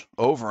much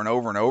over and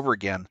over and over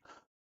again,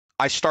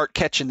 I start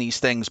catching these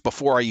things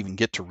before I even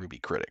get to Ruby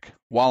Critic.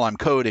 While I'm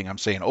coding, I'm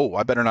saying, oh,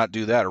 I better not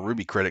do that, or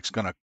Ruby Critic's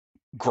going to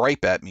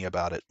gripe at me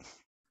about it,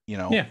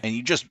 Yeah. And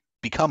you just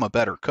become a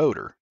better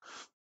coder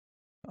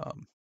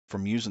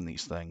from using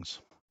these things.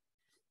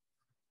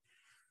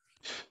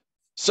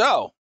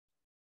 So,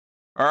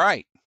 all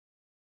right.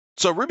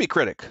 So Ruby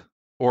Critic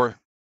or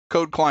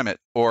Code Climate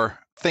or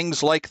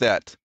things like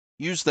that.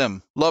 Use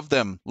them, love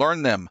them,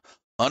 learn them,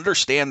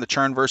 understand the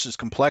churn versus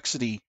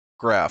complexity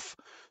graph.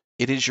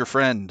 It is your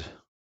friend.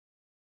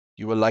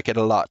 You will like it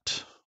a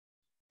lot,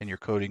 and your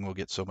coding will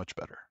get so much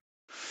better.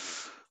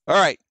 All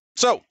right.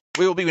 So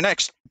we will be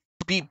next.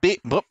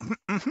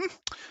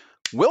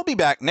 We'll be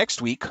back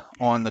next week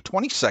on the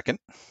 22nd.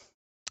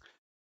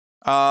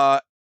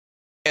 And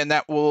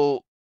that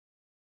we'll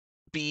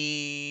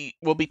be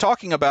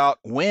talking about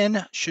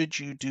when should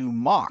you do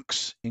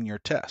mocks in your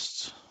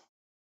tests,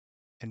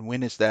 and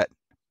when is that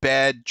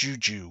bad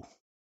juju.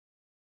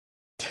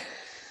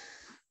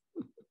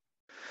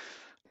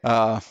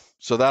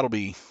 So that'll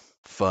be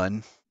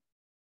fun.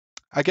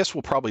 I guess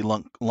we'll probably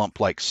lump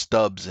like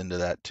stubs into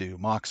that too,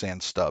 mocks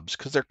and stubs,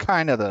 because they're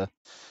kind of the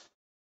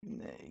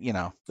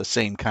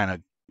same kind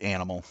of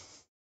animal,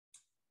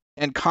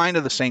 and kind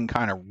of the same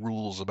kind of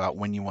rules about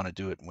when you want to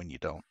do it and when you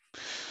don't.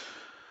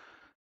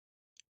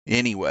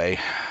 Anyway,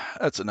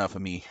 that's enough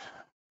of me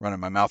running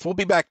my mouth. We'll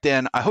be back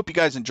then. I hope you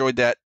guys enjoyed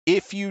that.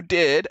 If you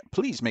did,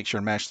 please make sure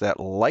to mash that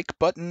like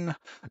button.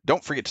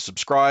 Don't forget to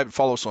subscribe.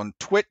 Follow us on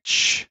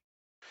Twitch,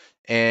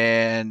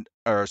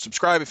 or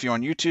subscribe if you're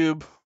on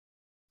YouTube.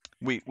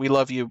 We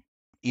love you,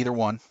 either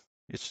one.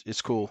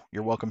 It's cool.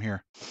 You're welcome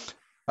here.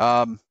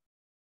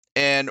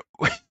 And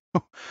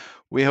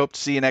we hope to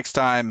see you next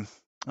time.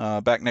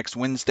 Back next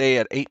Wednesday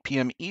at 8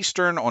 p.m.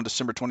 Eastern on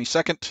December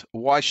 22nd.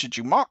 Why should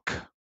you mock?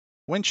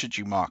 When should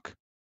you mock?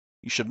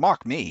 You should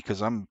mock me,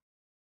 because I'm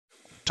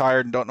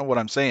tired and don't know what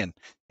I'm saying.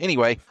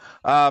 Anyway,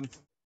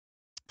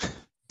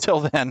 till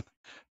then,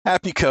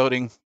 happy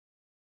coding.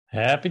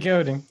 Happy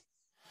coding.